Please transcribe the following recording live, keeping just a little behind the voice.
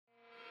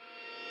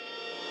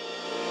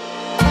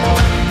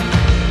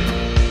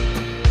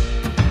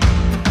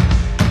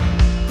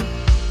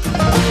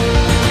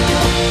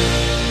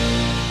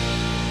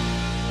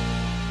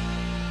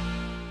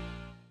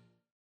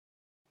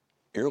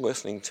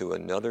listening to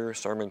another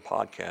sermon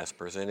podcast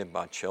presented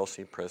by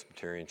Chelsea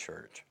Presbyterian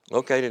Church.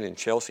 Located in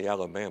Chelsea,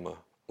 Alabama,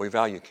 we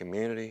value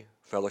community,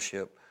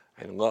 fellowship,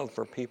 and love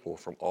for people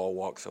from all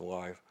walks of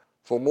life.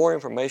 For more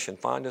information,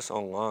 find us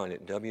online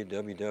at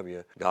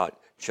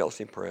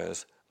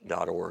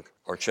www.chelseapres.org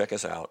or check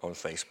us out on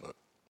Facebook.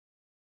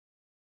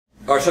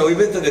 All right, so we've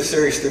been through this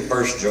series through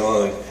 1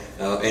 John,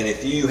 and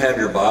if you have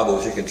your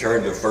Bibles, you can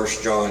turn to 1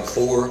 John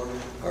 4,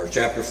 or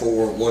chapter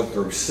 4, 1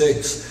 through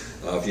 6.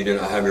 If you do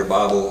not have your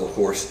Bible, of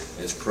course,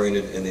 it's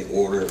printed in the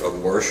order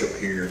of worship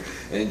here.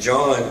 And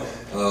John,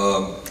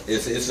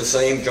 it's the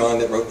same John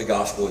that wrote the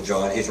Gospel of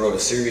John. He's wrote a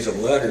series of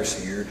letters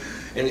here.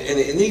 And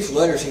in these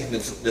letters, he's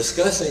been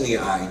discussing the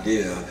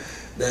idea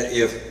that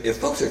if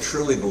folks are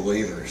truly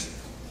believers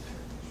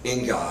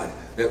in God,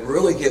 that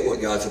really get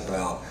what God's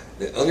about,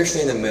 that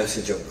understand the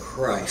message of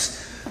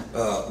Christ,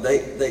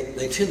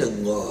 they tend to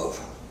love.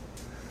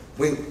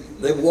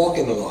 They walk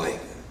in the light.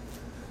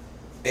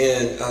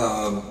 And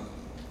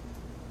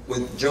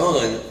with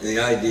John, the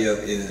idea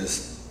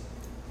is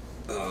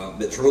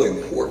that's really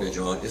important to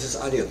John is this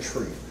idea of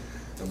truth.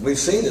 And we've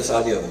seen this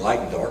idea of light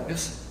and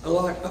darkness a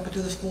lot up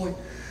until this point.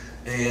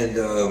 And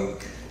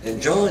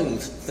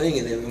John's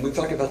thing, and we've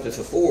talked about this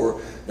before,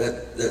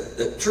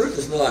 that truth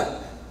is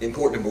not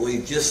important to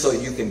believe just so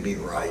you can be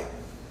right.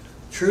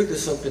 Truth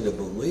is something to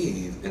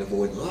believe and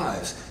avoid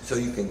lies so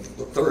you can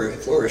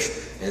flourish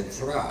and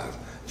thrive.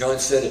 John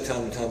said it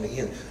time and time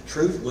again,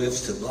 truth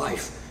lives to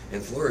life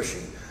and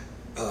flourishing.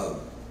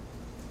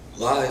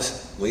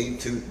 Lies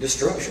lead to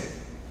destruction.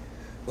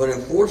 But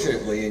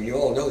unfortunately, and you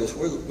all know this,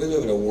 we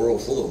live in a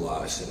world full of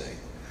lies today.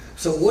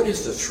 So what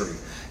is the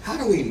truth? How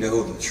do we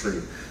know the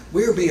truth?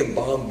 We are being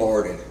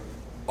bombarded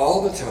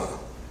all the time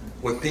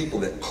with people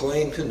that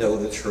claim to know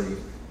the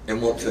truth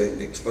and want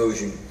to expose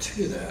you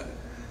to that.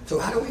 So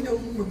how do we know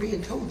when we're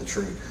being told the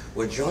truth?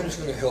 Well, John is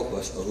going to help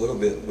us a little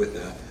bit with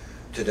that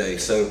today.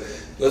 So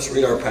let's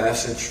read our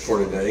passage for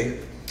today.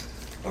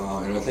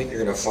 And I think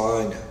you're going to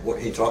find what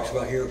he talks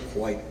about here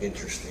quite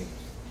interesting.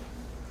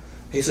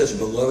 He says,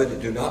 "Beloved,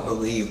 do not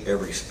believe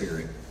every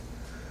spirit,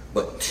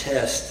 but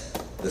test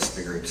the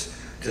spirits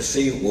to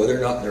see whether or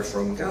not they're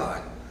from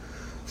God.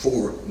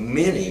 For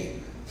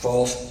many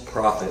false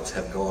prophets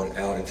have gone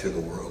out into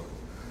the world.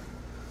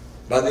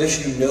 By this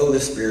you know the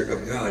Spirit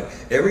of God.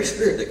 Every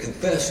spirit that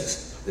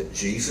confesses that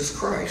Jesus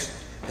Christ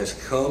has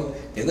come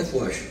in the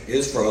flesh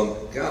is from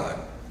God.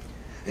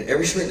 And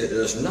every spirit that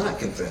does not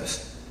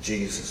confess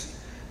Jesus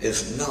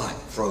is not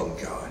from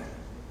God.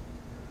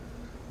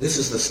 This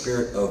is the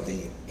spirit of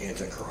the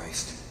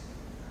Antichrist,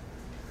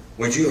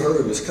 which you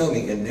heard was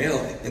coming and now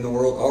in the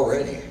world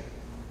already.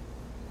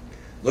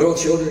 Little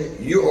children,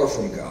 you are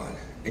from God,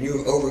 and you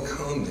have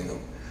overcome them,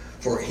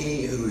 for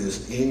he who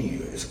is in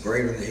you is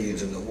greater than he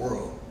is in the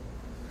world.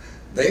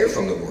 They are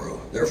from the world,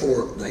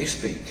 therefore they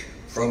speak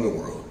from the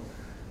world,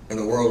 and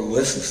the world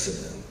listens to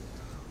them.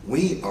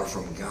 We are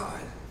from God.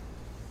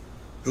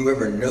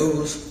 Whoever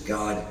knows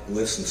God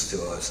listens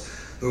to us.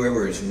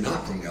 Whoever is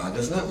not from God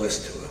does not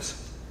listen to us.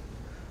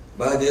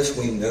 By this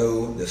we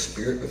know the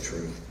spirit of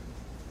truth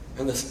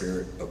and the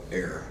spirit of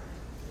error."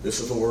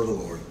 This is the word of the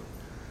Lord.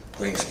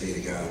 Thanks be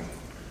to God.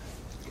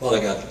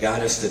 Father God,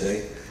 guide us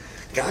today.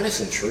 Guide us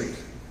in truth.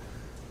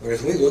 But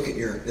as we look at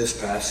this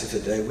passage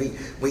today,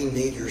 we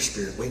need your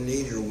spirit. We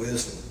need your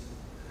wisdom.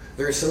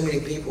 There are so many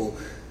people,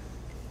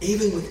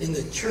 even within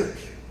the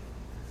church,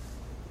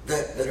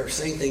 that are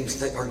saying things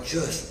that are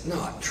just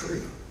not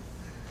true,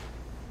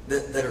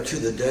 that are to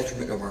the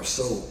detriment of our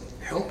soul.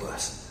 Help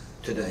us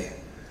today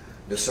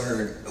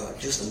discern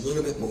just a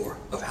little bit more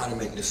of how to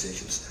make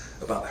decisions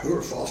about who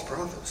are false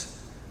prophets,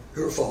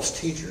 who are false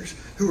teachers,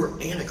 who are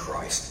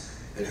antichrist,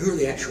 and who are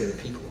the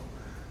people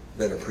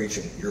that are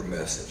preaching your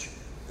message.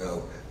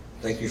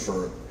 Thank you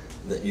for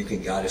that you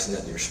can guide us in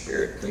that in your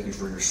spirit. Thank you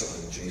for your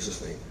Son. In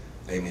Jesus' name,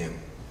 amen.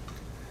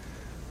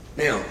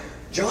 Now,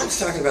 John's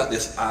talking about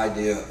this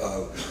idea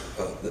of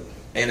the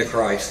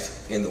Antichrist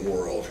in the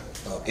world,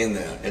 in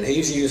that. And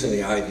he's using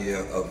the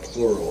idea of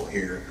plural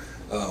here.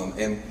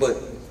 But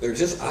there's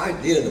this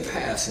idea in the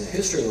past, in the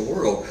history of the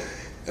world,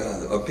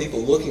 of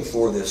people looking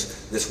for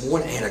this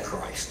one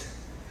Antichrist.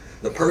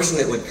 The person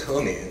that would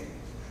come in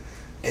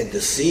and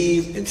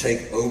deceive and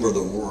take over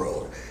the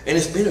world. And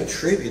it's been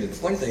attributed, the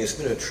funny thing, it's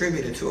been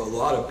attributed to a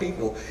lot of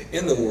people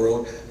in the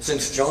world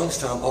since John's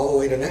time all the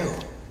way to now.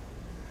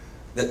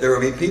 That there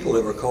will be people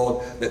that were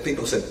called, that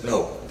people said,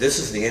 no, this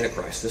is the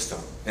Antichrist this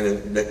time. And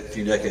in a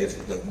few decades,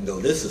 no,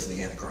 this is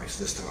the Antichrist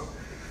this time.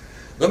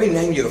 Let me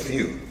name you a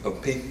few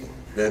of people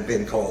that have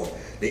been called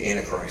the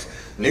Antichrist.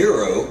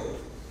 Nero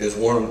is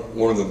one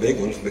of the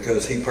big ones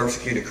because he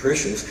persecuted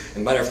Christians.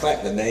 And matter of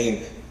fact,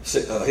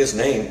 his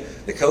name,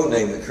 the code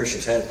name that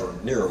Christians had for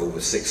Nero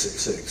was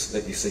 666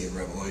 that you see in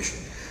Revelation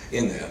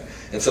in that.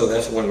 And so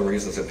that's one of the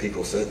reasons that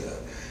people said that.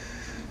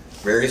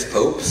 Various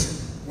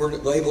popes were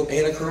labeled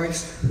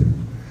Antichrist.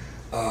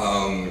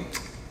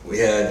 We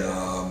had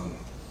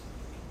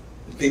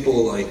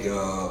people like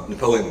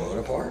Napoleon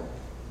Bonaparte,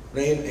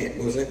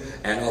 was it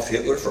Adolf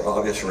Hitler for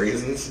obvious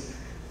reasons.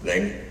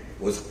 Name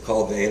was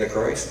called the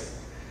Antichrist.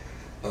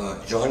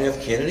 John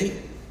F. Kennedy.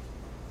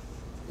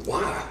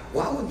 Why?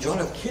 Why would John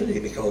F. Kennedy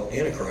be called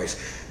Antichrist?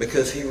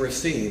 Because he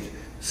received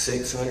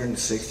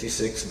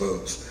 666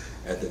 votes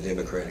at the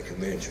Democratic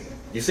Convention.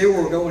 You see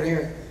where we're going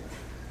here?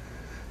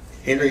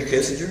 Henry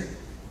Kissinger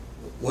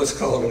was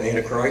called an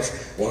Antichrist.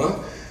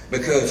 Why?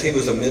 Because he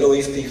was a Middle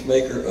East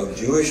peacemaker of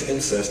Jewish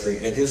ancestry,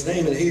 and his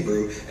name in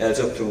Hebrew adds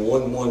up to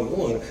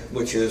 111,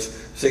 which is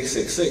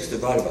 666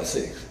 divided by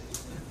 6.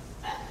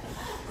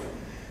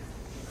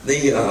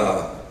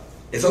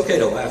 It's okay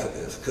to laugh at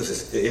this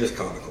because it is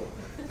comical.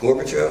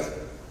 Gorbachev,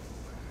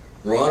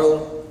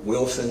 Ronald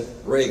Wilson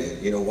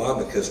Reagan. You know why?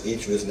 Because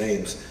each of his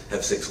names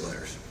have 6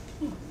 letters.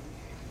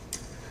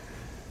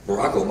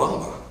 Barack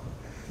Obama,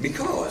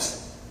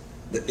 because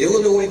the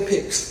Illinois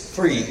Picks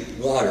free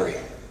lottery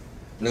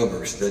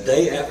numbers the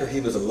day after he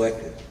was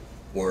elected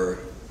were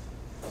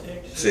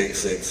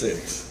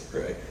 666,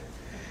 right?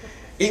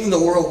 Even the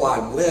World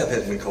Wide Web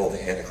has been called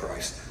the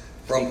Antichrist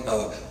from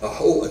a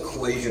whole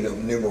equation of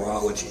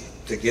numerology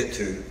to get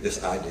to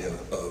this idea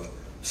of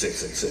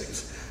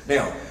 666.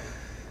 Now,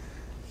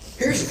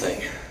 here's the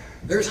thing.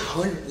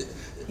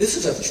 This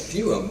is a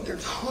few of them.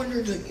 There's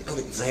hundreds of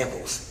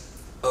examples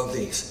of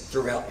these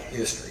throughout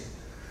history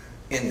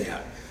in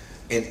that.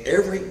 And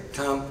every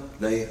time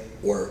they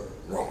were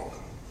wrong.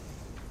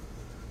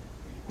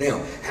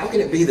 Now, how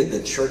can it be that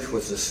the church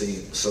was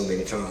deceived so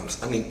many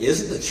times? I mean,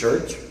 isn't the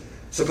church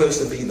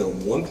supposed to be the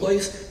one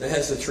place that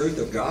has the truth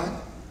of God?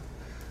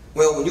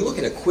 Well, when you look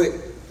at a quick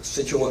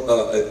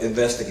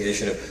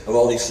investigation of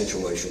all these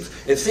situations,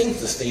 it seems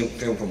to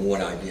stem from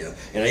one idea.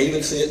 And I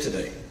even see it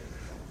today.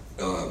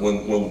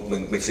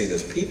 When we see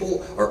this,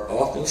 people are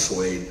often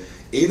swayed,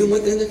 even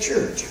within the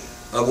church,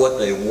 of what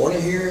they want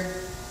to hear,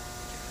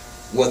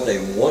 what they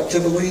want to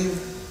believe,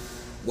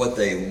 what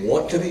they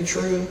want to be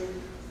true,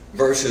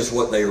 versus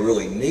what they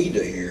really need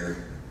to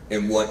hear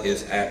and what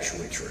is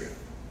actually true.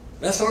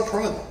 That's our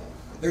problem.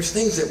 There's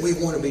things that we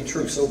want to be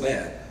true so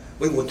bad.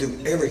 We will do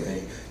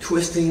everything,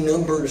 twisting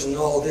numbers and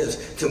all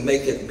this, to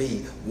make it be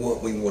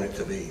what we want it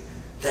to be.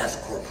 That's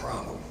our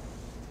problem.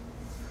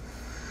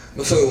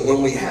 So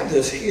when we have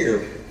this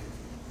here,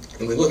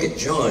 and we look at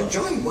John,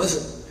 John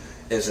wasn't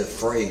as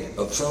afraid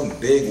of some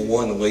big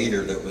one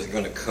leader that was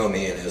going to come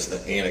in as the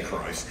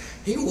Antichrist.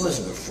 He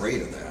wasn't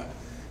afraid of that.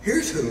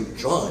 Here's who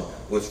John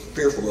was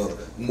fearful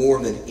of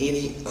more than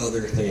any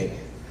other thing.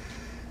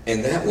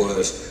 And that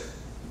was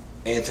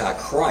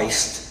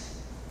Antichrist,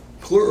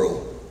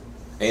 plural.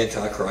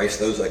 Antichrist,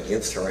 those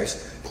against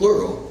Christ,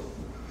 plural.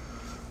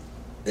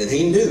 And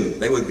he knew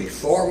they would be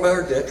far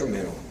more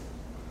detrimental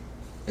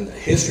in the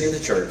history of the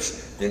church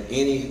than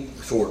any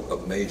sort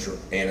of major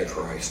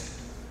Antichrist.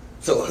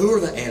 So who are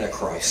the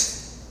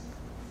Antichrists?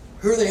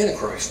 Who are the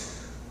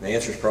Antichrists? The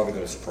answer is probably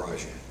going to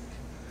surprise you.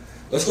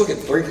 Let's look at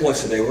 3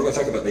 points today. We're going to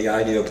talk about the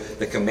idea of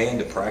the command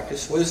to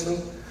practice wisdom.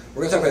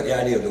 We're going to talk about the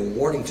idea of the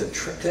warning to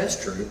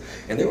test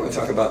truth. And then we're going to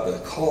talk about the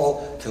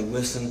call to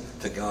listen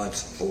to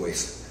God's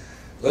voice.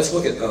 Let's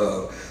look at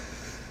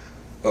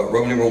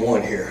Roman number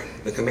 1 here.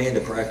 The command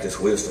to practice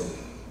wisdom.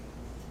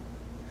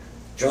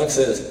 John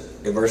says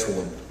in verse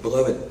 1,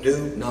 "Beloved,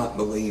 do not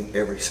believe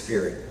every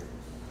spirit,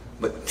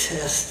 but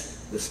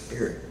test the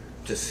spirit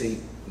to see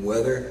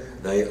whether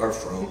they are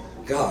from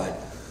God.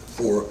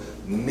 For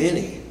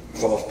many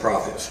false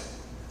prophets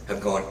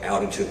have gone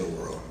out into the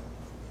world."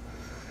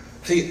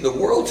 See, the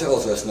world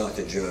tells us not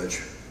to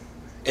judge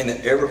and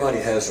that everybody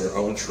has their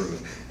own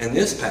truth. And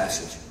this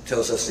passage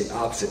tells us the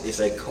opposite. It's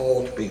a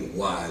call to be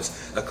wise,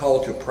 a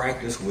call to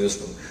practice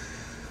wisdom.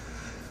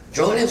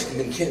 John has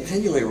been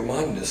continually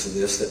reminding us of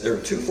this, that there are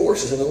 2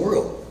 forces in the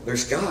world.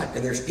 There's God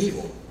and there's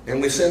evil.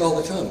 And we say it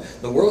all the time.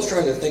 The world's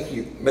trying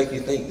to make you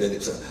think that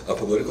it's a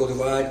political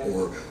divide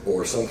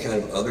or some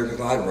kind of other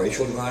divide,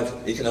 racial divides,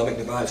 economic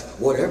divides,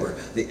 whatever.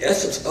 The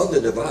essence of the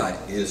divide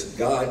is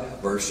God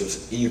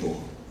versus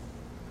evil.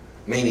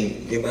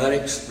 Meaning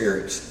demonic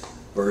spirits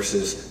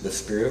versus the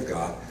Spirit of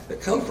God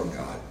that come from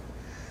God.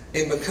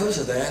 And because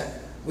of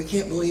that, we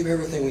can't believe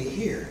everything we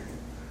hear.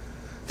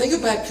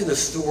 Think back to the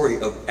story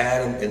of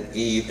Adam and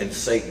Eve and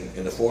Satan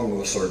in the form of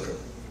a serpent.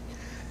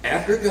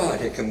 After God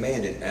had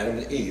commanded Adam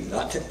and Eve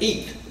not to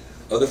eat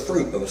of the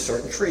fruit of a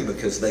certain tree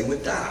because they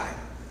would die,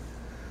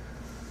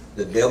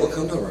 the devil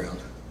comes around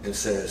and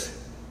says,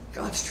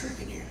 "God's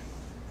tricking you.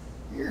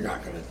 You're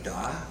not going to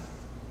die."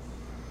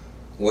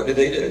 What did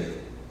they do?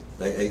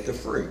 They ate the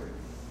fruit.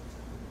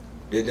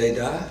 Did they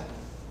die?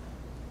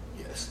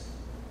 Yes.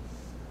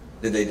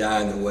 Did they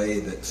die in the way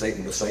that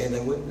Satan was saying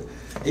they wouldn't?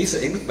 He was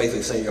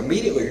basically saying,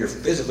 immediately you're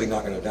physically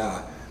not going to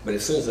die, but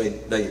as soon as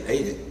they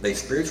ate it, they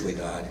spiritually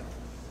died.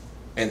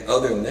 And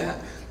other than that,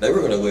 they were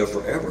going to live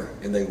forever,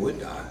 and they would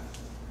die.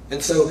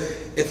 And so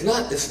it's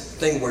not this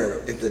thing where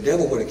if the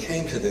devil would have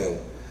came to them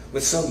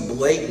with some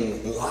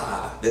blatant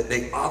lie that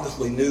they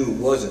obviously knew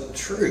wasn't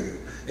true,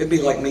 it'd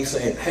be like me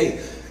saying,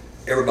 "Hey,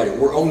 everybody,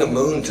 we're on the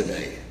moon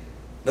today."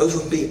 Those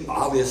would be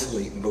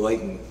obviously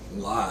blatant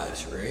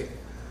lies, right?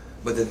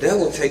 But the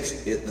devil takes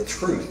the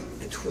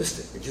truth and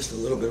twists it just a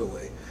little bit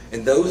away.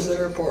 And those that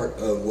are part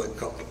of what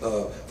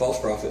false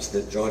prophets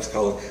that John's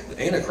calling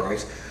the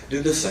Antichrist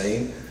do the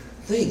same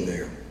thing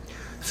there.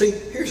 See,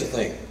 here's the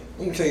thing.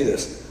 Let me tell you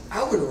this.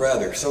 I would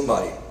rather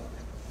somebody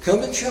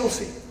come to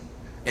Chelsea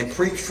and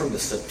preach from the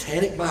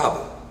Satanic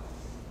Bible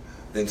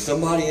than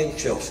somebody in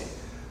Chelsea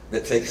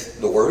that takes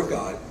the Word of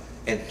God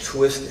and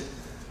twists it,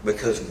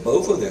 because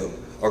both of them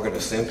are going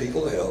to send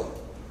people to hell.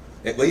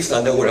 At least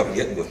I know what I'm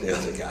getting with the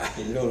other guy.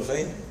 You know what I'm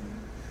saying?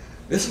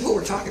 This is what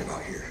we're talking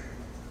about here.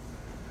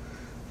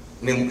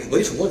 I mean, at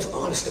least one's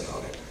honest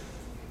about it.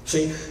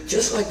 See,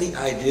 just like the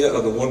idea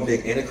of the one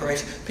big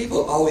Antichrist,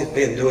 people have always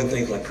been doing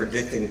things like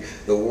predicting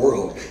the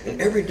world. And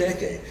every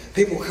decade,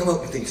 people come up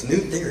with these new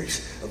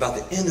theories about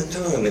the end of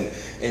time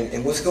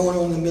and what's going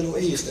on in the Middle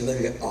East. And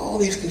they've got all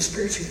these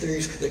conspiracy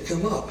theories that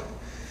come up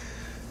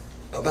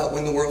about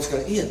when the world's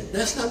going to end.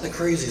 That's not the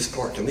craziest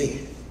part to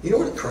me. You know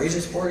what the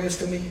craziest part is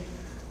to me?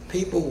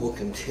 People will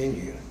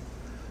continue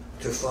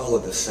to follow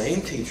the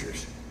same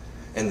teachers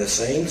and the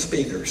same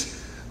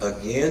speakers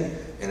again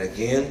and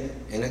again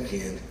and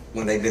again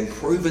when they've been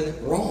proven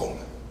wrong.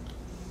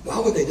 Why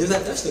would they do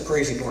that? That's the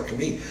crazy part to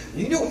me.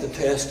 You know what the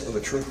test of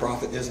a true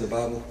prophet is in the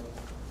Bible?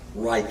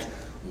 Right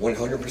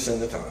 100% of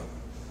the time.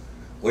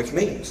 Which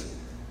means,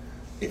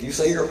 if you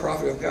say you're a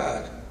prophet of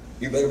God,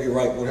 you better be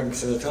right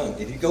 100% of the time.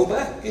 If you go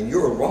back and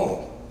you're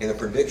wrong in a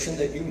prediction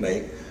that you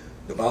make,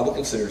 the Bible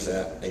considers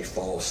that a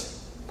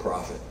false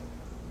prophet.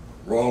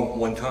 Wrong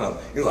one time.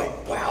 You're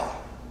like, wow,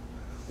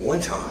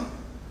 one time?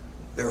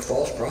 They're a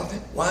false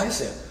prophet? Why is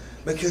that?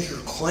 Because you're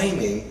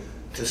claiming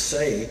to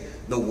say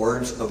the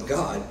words of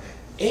God.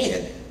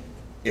 And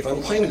if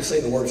I'm claiming to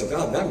say the words of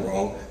God and I'm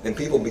wrong, then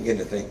people begin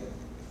to think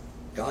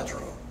God's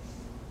wrong.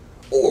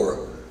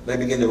 Or they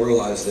begin to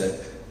realize that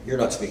you're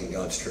not speaking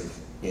God's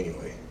truth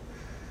anyway.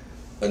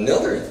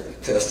 Another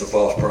test of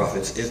false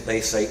prophets is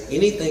they say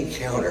anything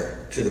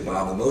counter to the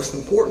Bible, most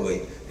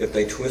importantly, if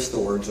they twist the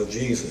words of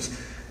Jesus.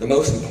 The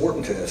most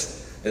important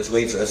test, this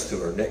leads us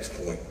to our next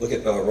point. Look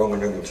at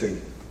Romans number 2.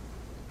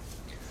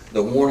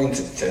 The warning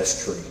to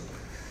test truth.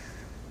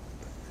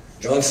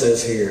 John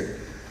says here,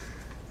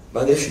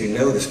 by this you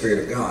know the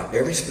Spirit of God.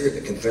 Every spirit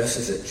that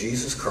confesses that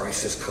Jesus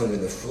Christ has come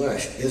in the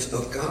flesh is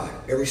of God.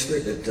 Every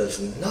spirit that does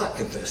not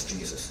confess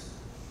Jesus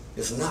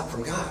is not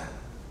from God.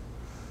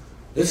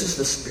 This is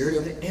the spirit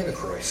of the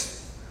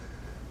Antichrist,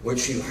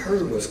 which you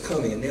heard was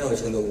coming and now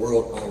is in the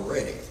world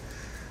already.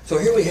 So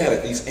here we have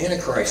it, these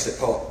Antichrists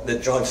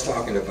that John's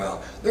talking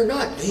about. They're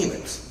not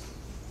demons.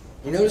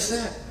 You notice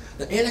that?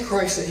 The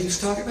Antichrist that he's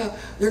talking about,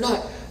 they're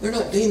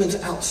not demons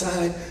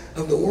outside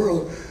of the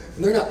world.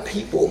 They're not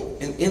people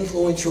in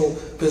influential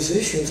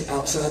positions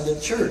outside the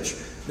church.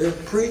 They're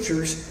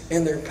preachers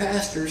and they're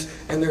pastors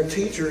and they're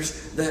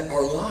teachers that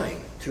are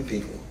lying to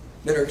people,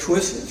 that are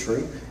twisting the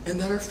truth and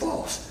that are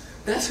false.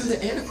 That's who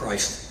the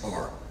Antichrists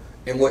are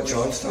and what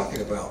John's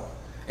talking about.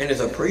 And as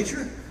a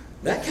preacher,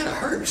 that kind of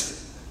hurts.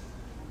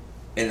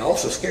 And it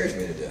also scares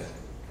me to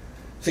death.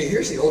 See,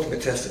 here's the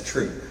ultimate test of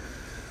truth.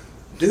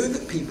 Do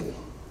the people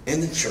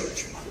in the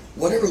church,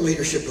 whatever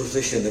leadership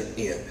position they're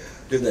in,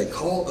 do they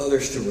call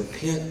others to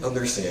repent of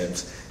their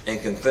sins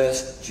and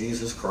confess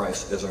Jesus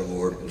Christ as our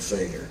Lord and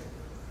Savior?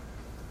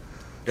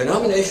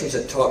 Denominations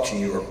that talk to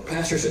you, or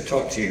pastors that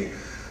talk to you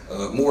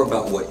more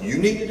about what you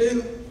need to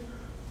do,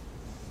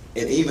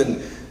 and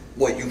even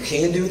what you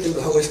can do through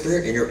the Holy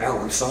Spirit and your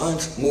outward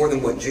signs, more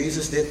than what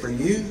Jesus did for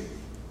you,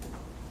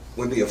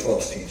 would be a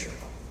false teacher.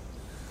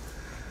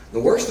 The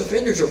worst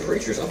offenders are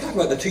preachers. I'm talking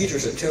about the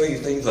teachers that tell you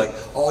things like,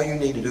 all you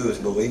need to do is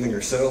believe in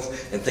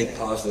yourself and think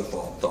positive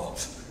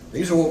thoughts.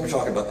 These are what we're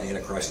talking about, the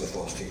Antichrist and the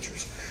false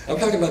teachers. I'm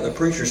talking about the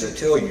preachers that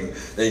tell you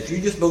that if you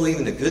just believe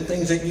in the good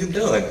things that you've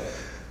done,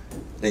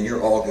 then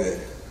you're all good.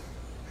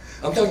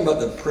 I'm talking about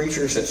the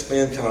preachers that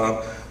spend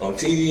time on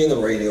TV and the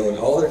radio and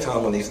all their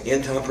time on these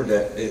end-time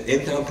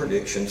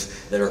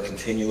predictions that are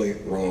continually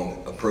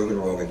wrong, proven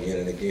wrong again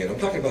and again. I'm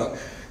talking about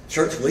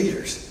church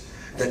leaders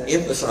that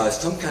emphasize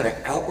some kind of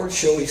outward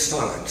showy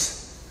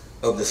signs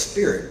of the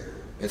Spirit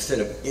instead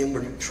of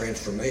inward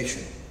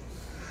transformation.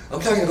 I'm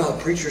talking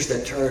about preachers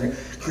that turn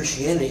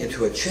Christianity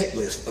into a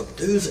checklist of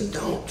do's and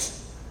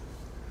don'ts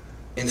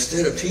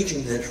instead of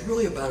teaching that it's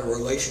really about a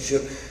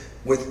relationship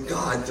with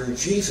God through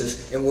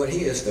Jesus and what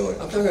He is doing.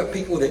 I'm talking about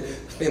people that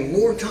spend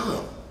more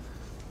time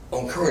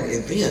on current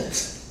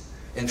events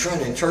and trying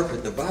to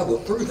interpret the Bible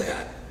through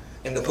that,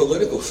 and the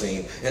political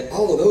scene and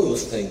all of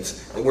those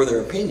things where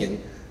their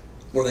opinion,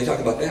 where they talk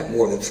about that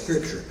more than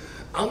Scripture.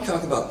 I'm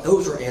talking about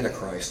those are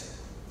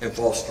Antichrists and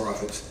false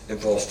prophets and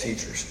false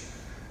teachers.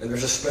 And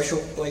there's a special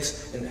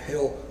place in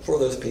hell for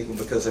those people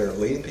because they are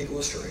leading people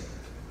astray.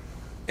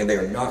 And they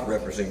are not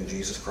representing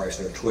Jesus Christ.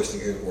 They're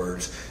twisting His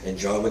words. And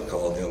John would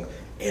call them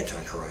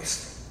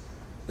Antichrist.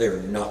 They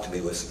are not to be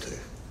listened to.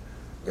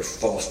 They're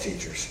false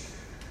teachers.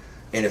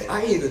 And if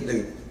I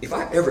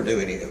ever do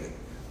any of it,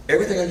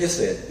 everything I just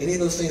said, any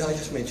of those things I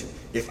just mentioned,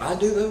 if I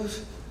do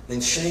those,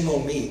 then shame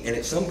on me. And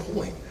at some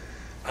point,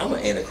 I'm an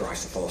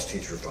Antichrist and false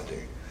teacher if I do.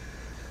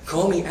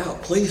 Call me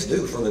out. Please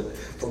do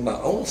for my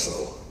own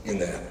soul in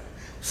that.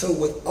 So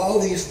with all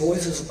these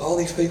voices, all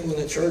these people in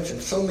the church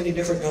and so many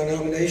different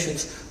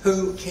denominations,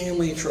 who can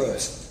we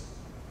trust?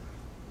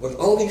 With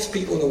all these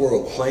people in the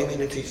world claiming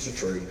to teach the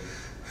truth,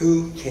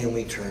 who can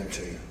we turn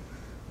to?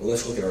 Well,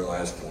 let's look at our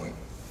last point.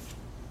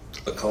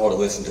 A call to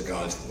listen to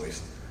God's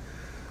voice.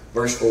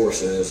 Verse 4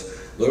 says,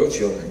 little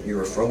children, you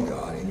are from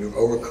God, and you have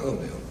overcome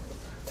them.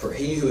 For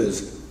he who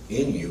is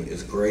in you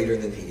is greater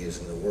than he is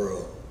in the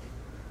world.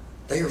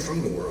 They are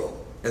from the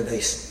world, and they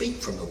speak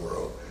from the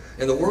world,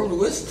 and the world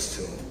listens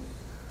to them.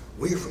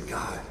 We are from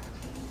God.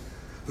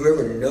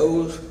 Whoever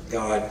knows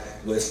God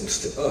listens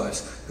to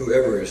us.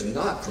 Whoever is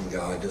not from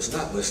God does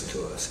not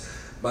listen to us.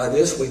 By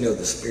this we know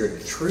the spirit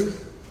of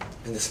truth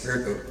and the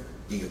spirit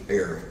of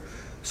error.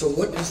 So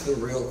what is the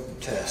real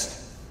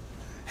test?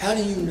 How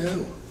do you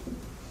know?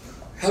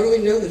 How do we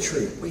know the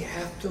truth? We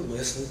have to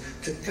listen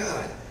to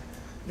God.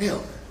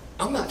 Now,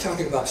 I'm not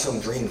talking about some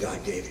dream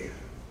God gave you,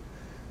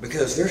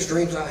 because there's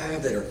dreams I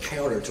have that are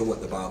counter to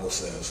what the Bible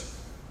says.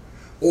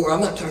 Or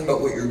I'm not talking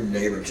about what your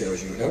neighbor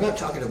tells you. I'm not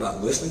talking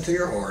about listening to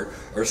your heart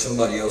or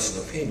somebody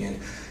else's opinion.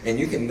 And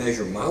you can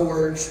measure my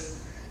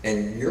words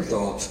and your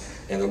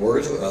thoughts and the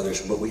words of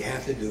others, but we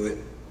have to do it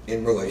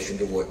in relation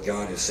to what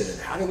God has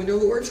said. How do we know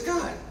the word's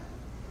God?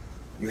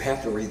 You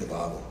have to read the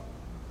Bible.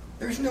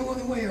 There's no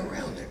other way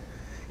around it.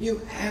 You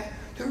have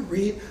to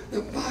read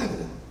the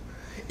Bible.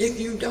 If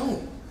you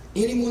don't,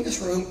 anyone in this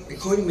room,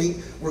 including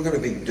me, we're going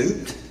to be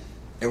duped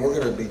and we're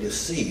going to be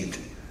deceived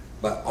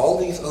by all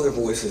these other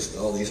voices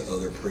and all these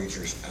other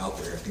preachers out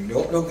there. If you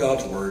don't know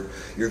God's word,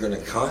 you're going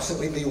to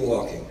constantly be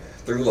walking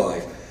through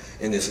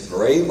life in this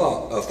gray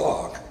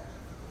fog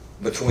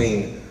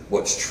between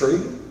what's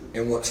true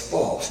and what's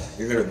false.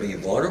 You're going to be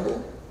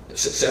vulnerable,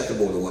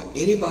 susceptible to what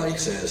anybody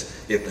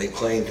says if they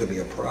claim to be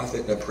a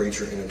prophet and a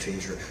preacher and a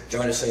teacher.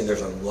 John is saying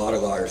there's a lot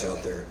of liars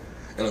out there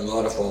and a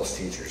lot of false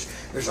teachers.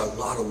 There's a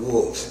lot of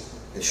wolves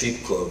in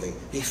sheep clothing.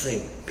 He's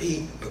saying,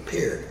 be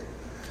prepared.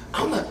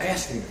 I'm not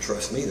asking you to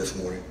trust me this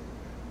morning.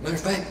 Matter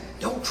of fact,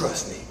 don't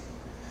trust me.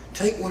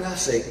 Take what I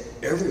say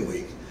every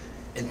week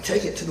and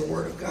take it to the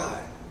Word of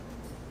God.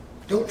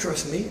 Don't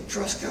trust me,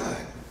 trust God.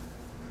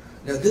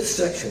 Now this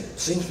section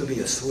seems to be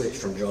a switch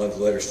from John's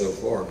letter so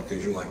far,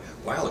 because you're like,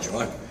 wow,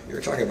 John,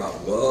 you're talking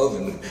about love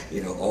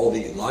and all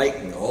the light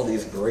and all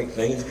these great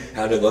things,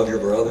 how to love your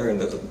brother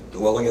and the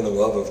dwelling in the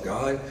love of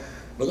God.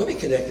 But let me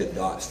connect the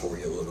dots for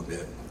you a little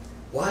bit.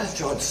 Why is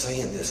John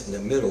saying this in the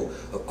middle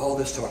of all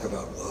this talk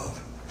about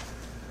love?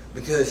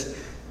 Because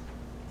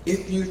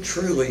if you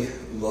truly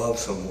love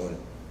someone,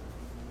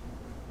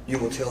 you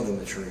will tell them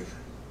the truth.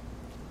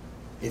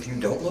 If you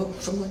don't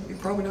love someone, you're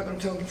probably not going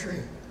to tell them the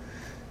truth.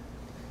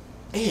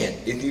 And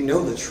if you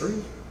know the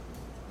truth,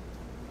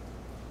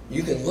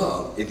 you can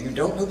love. If you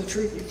don't know the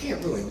truth, you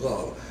can't really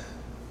love.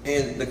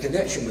 And the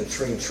connection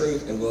between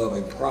truth and love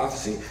and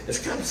prophecy is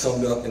kind of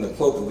summed up in the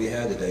quote that we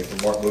had today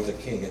from Martin Luther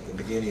King at the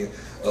beginning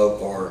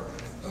of our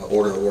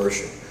order of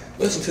worship.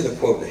 Listen to the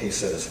quote that he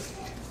says.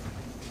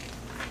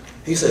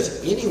 He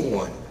says,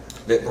 anyone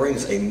that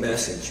brings a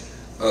message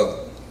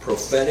of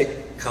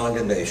prophetic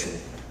condemnation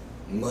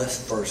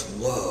must first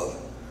love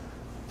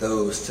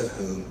those to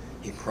whom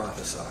he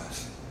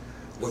prophesies.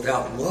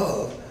 Without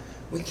love,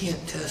 we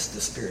can't test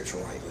the spirits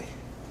rightly.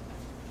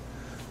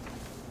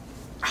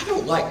 I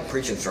don't like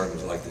preaching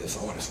sermons like this,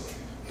 honestly.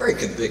 Very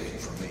convicting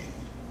for me.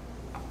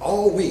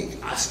 All week,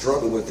 I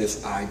struggle with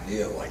this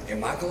idea, like,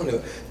 am I going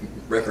to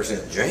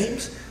represent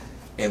James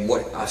and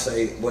what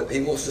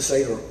he wants to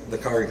say to the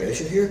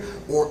congregation here,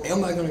 or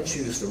am I going to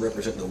choose to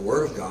represent the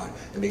Word of God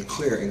and be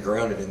clear and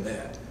grounded in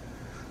that?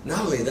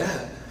 Not only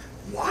that,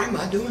 why am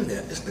I doing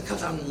that? It's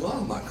because I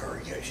love my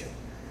congregation.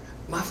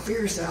 My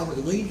fear is that I would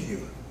lead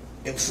you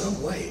in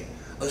some way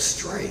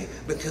astray,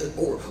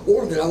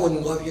 or that I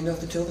wouldn't love you enough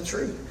to tell the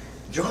truth.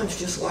 John's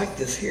just like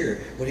this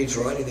here when he's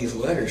writing these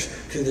letters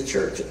to the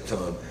church at the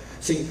time.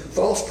 See,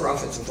 false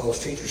prophets and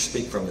false teachers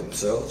speak from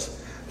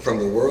themselves, from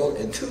the world,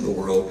 and to the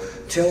world,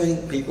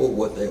 telling people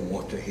what they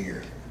want to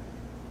hear.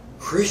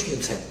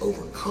 Christians have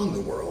overcome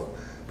the world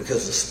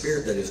because the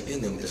spirit that is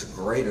in them is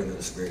greater than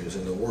the spirit that is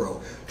in the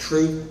world.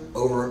 Truth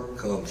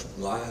overcomes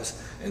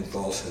lies and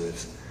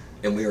falsehoods,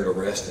 and we are to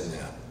rest in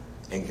that.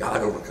 And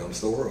God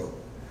overcomes the world.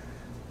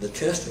 The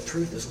test of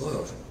truth is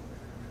love.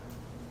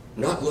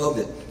 Not love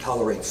that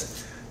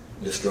tolerates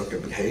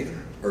destructive behavior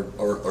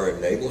or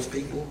enables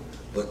people,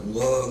 but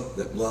love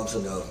that loves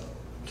enough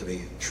to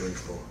be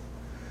truthful.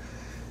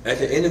 At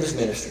the end of his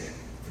ministry,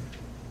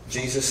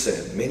 Jesus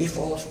said, many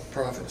false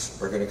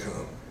prophets are going to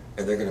come,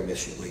 and they're going to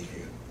mislead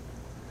you.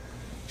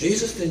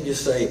 Jesus didn't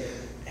just say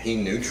he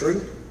knew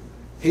truth.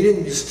 He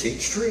didn't just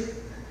teach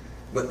truth,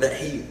 but that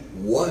he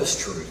was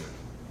truth.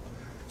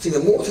 See, the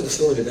moral to the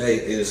story today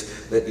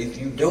is that if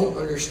you don't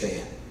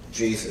understand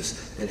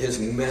Jesus and his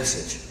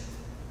message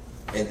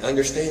and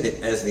understand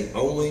it as the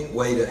only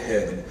way to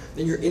heaven,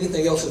 then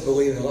anything else is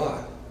believing a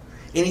lie.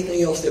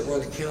 Anything else that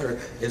runs counter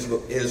is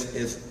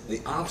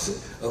the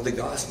opposite of the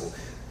gospel.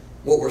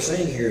 What we're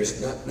saying here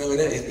is not only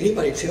that, if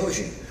anybody tells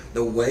you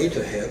the way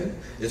to heaven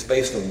is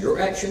based on your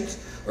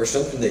actions or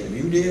something that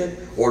you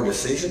did or a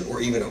decision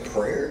or even a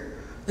prayer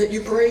that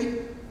you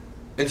prayed,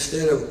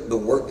 instead of the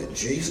work that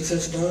Jesus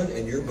has done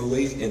and your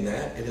belief in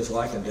that, in his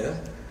life and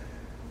death?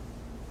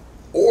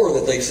 Or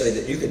that they say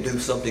that you can do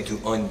something to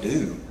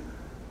undo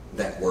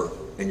that work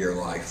in your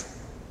life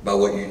by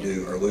what you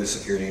do or lose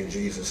security in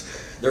Jesus.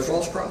 They're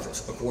false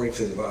prophets, according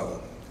to the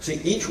Bible. See,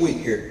 each week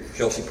here at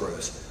Chelsea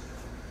Press,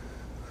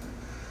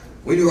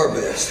 we do our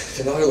best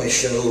to not only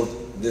show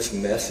this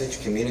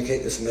message,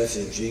 communicate this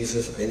message of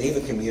Jesus, and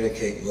even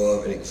communicate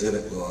love and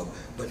exhibit love,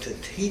 but to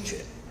teach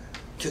it,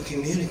 to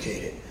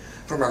communicate it.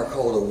 From our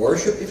call to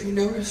worship, if you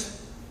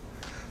notice,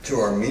 to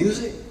our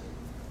music.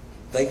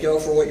 Thank y'all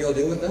for what y'all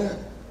do with that.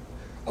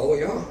 Oh,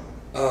 yeah.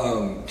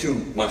 To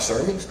my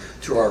sermons,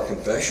 to our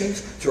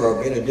confessions, to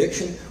our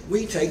benediction.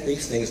 We take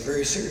these things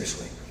very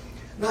seriously.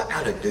 Not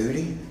out of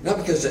duty, not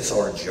because it's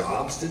our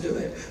jobs to do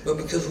it, but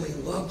because we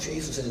love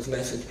Jesus and his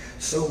message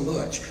so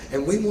much,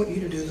 and we want you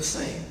to do the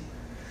same.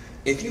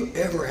 If you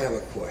ever have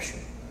a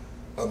question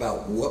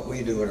about what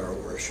we do in our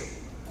worship,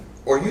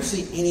 or you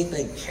see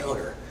anything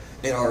counter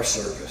in our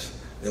service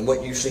than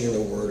what you see in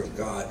the Word of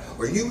God,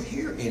 or you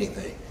hear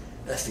anything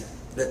that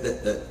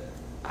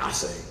I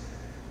say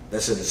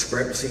that's a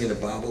discrepancy in the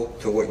Bible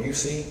to what you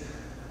see,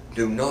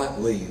 do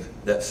not leave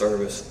that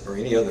service or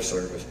any other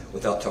service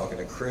without talking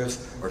to Chris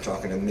or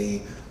talking to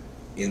me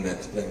in that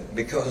thing,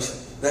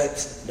 because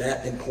that's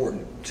that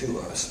important to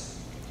us.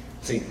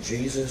 See,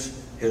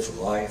 Jesus, his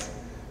life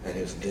and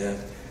his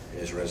death and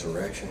his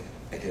resurrection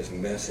and his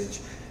message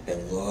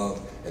and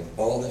love and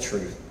all the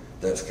truth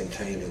that's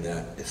contained in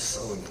that is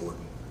so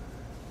important.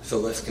 So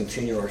let's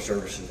continue our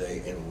service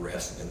today and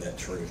rest in that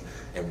truth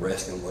and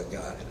rest in what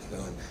God has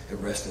done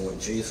and rest in what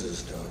Jesus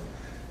has done.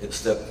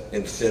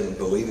 Instead of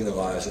believing the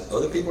lies that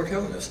other people are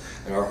telling us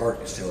and our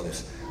heart is telling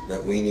us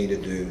that we need to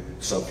do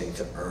something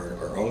to earn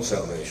our own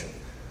salvation,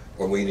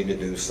 or we need to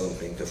do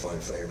something to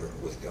find favor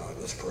with God.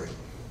 Let's pray.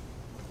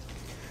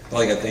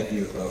 Father God, thank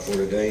you for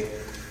today.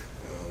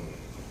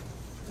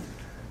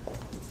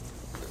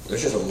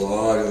 There's just a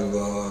lot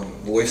of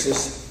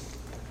voices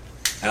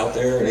out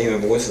there, and even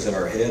voices in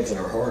our heads and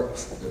our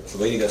hearts that's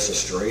leading us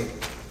astray.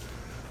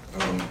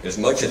 As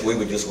much as we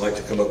would just like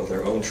to come up with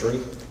our own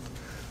truth,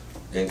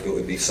 and it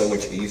would be so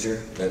much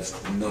easier, that's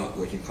not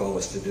what you call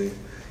us to do.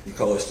 You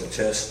call us to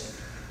test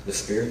the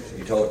Spirit.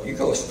 You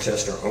call us to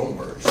test our own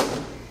words.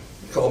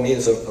 You call me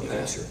as a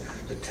pastor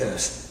to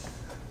test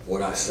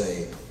what I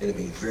say and to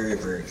be very,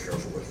 very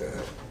careful with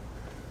that.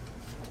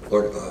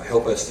 Lord,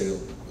 help us to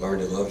learn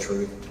to love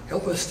truth.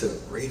 Help us to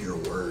read your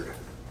word.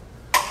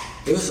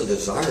 Give us a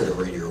desire to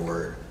read your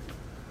word.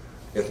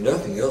 If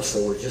nothing else,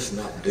 so we're just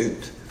not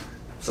duped.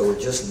 So we're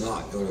just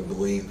not going to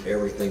believe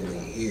everything we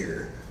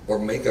hear or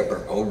make up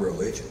our own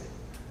religion.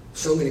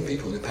 So many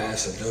people in the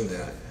past have done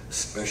that,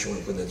 especially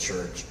within the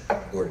church.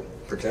 Lord,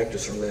 protect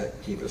us from that,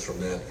 keep us from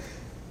that,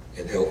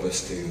 and help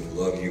us to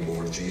love you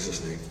more. In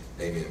Jesus' name,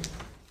 amen.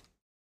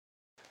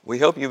 We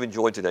hope you've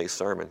enjoyed today's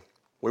sermon.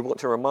 We want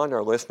to remind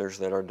our listeners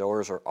that our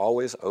doors are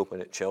always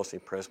open at Chelsea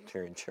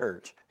Presbyterian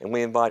Church, and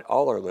we invite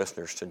all our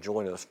listeners to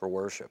join us for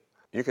worship.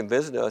 You can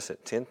visit us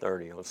at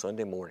 10:30 on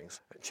Sunday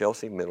mornings at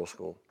Chelsea Middle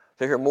School.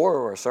 To hear more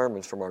of our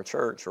sermons from our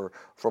church or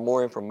for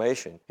more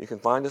information, you can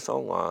find us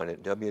online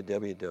at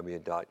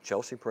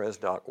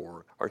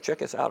www.chelseapres.org or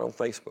check us out on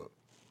Facebook.